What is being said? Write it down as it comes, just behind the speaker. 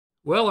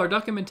Well, our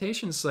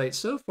documentation site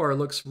so far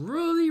looks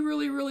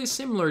really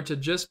similar to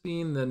just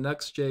being the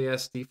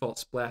NuxtJS default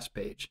splash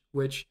page,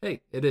 which,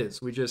 hey, it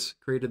is. We just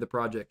created the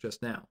project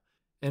just now.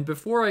 And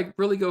before I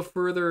really go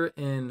further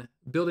in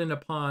building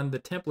upon the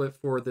template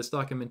for this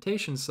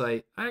documentation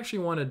site, I actually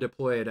want to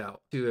deploy it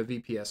out to a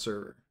VPS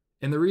server.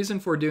 And the reason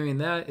for doing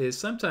that is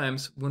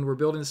sometimes when we're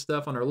building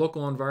stuff on our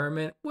local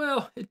environment,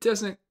 well, it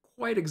doesn't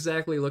quite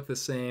exactly look the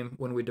same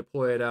when we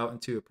deploy it out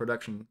into a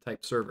production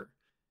type server.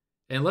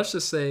 And let's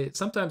just say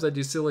sometimes I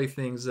do silly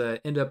things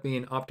that end up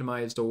being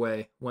optimized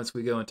away once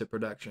we go into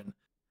production.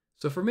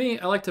 So for me,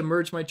 I like to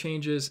merge my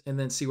changes and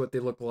then see what they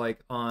look like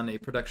on a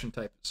production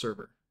type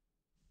server.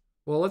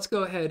 Well, let's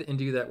go ahead and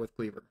do that with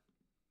Cleavr.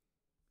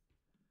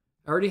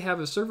 I already have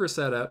a server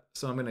set up,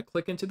 so I'm going to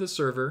click into the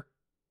server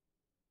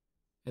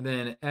and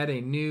then add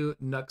a new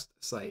Nuxt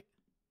site.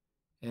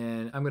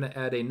 And I'm going to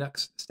add a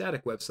Nuxt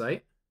Static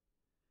website.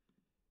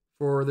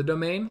 For the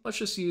domain, let's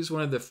just use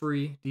one of the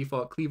free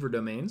default Cleavr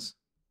domains.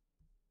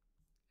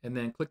 And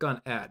then click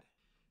on Add.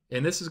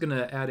 And this is going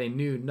to add a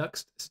new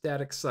Nuxt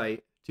Static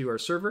site to our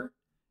server.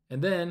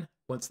 And then,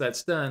 once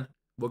that's done,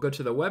 we'll go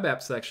to the web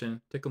app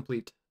section to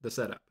complete the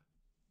setup.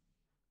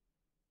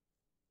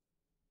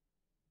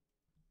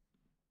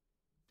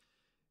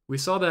 We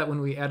saw that when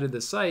we added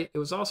the site, it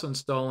was also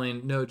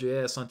installing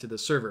NodeJS onto the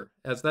server,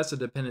 as that's a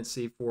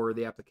dependency for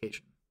the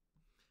application.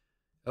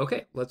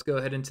 Okay, let's go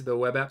ahead into the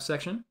web app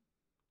section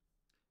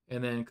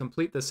and then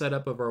complete the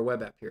setup of our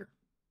web app here.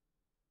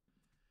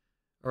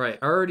 All right,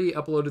 I already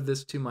uploaded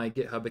this to my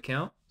GitHub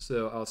account,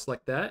 so I'll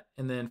select that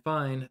and then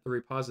find the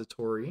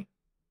repository,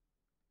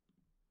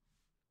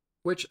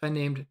 which I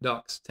named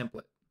docs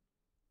template.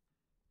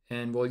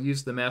 And we'll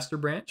use the master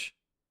branch.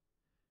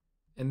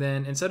 And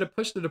then instead of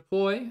push to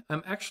deploy,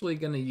 I'm actually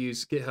going to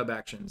use GitHub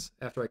Actions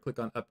after I click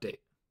on update.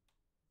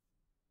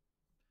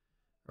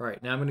 All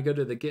right, now I'm going to go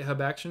to the GitHub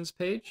Actions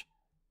page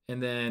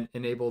and then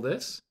enable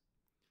this.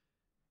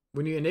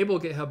 When you enable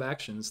GitHub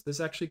Actions, this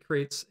actually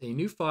creates a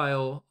new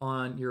file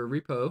on your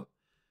repo.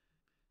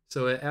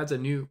 So it adds a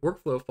new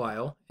workflow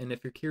file. And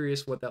if you're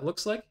curious what that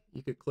looks like,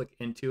 you could click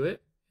into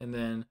it and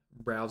then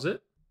browse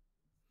it.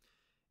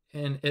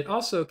 And it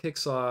also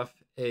kicks off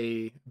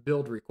a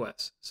build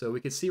request. So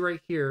we can see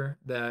right here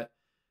that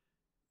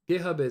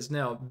GitHub is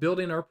now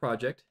building our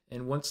project.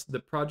 And once the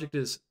project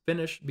is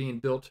finished being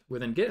built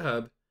within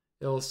GitHub,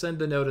 it'll send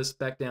the notice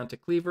back down to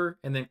Cleavr,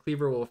 and then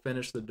Cleavr will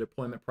finish the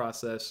deployment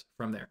process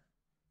from there.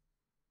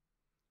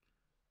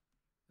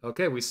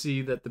 Okay, we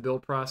see that the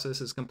build process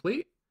is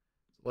complete.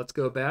 Let's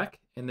go back,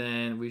 and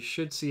then we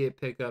should see it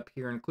pick up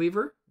here in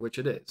Cleavr, which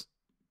it is.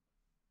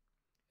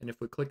 And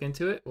if we click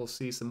into it, we'll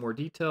see some more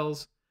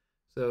details.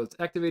 So it's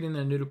activating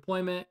a new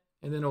deployment,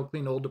 and then it'll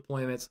clean old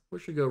deployments,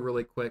 which should go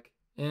really quick.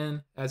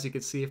 And as you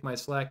can see, if my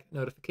Slack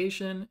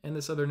notification and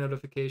this other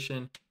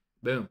notification,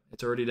 boom,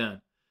 it's already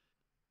done.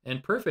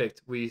 And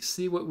perfect, we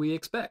see what we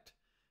expect,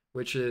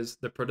 which is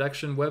the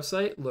production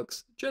website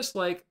looks just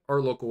like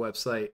our local website.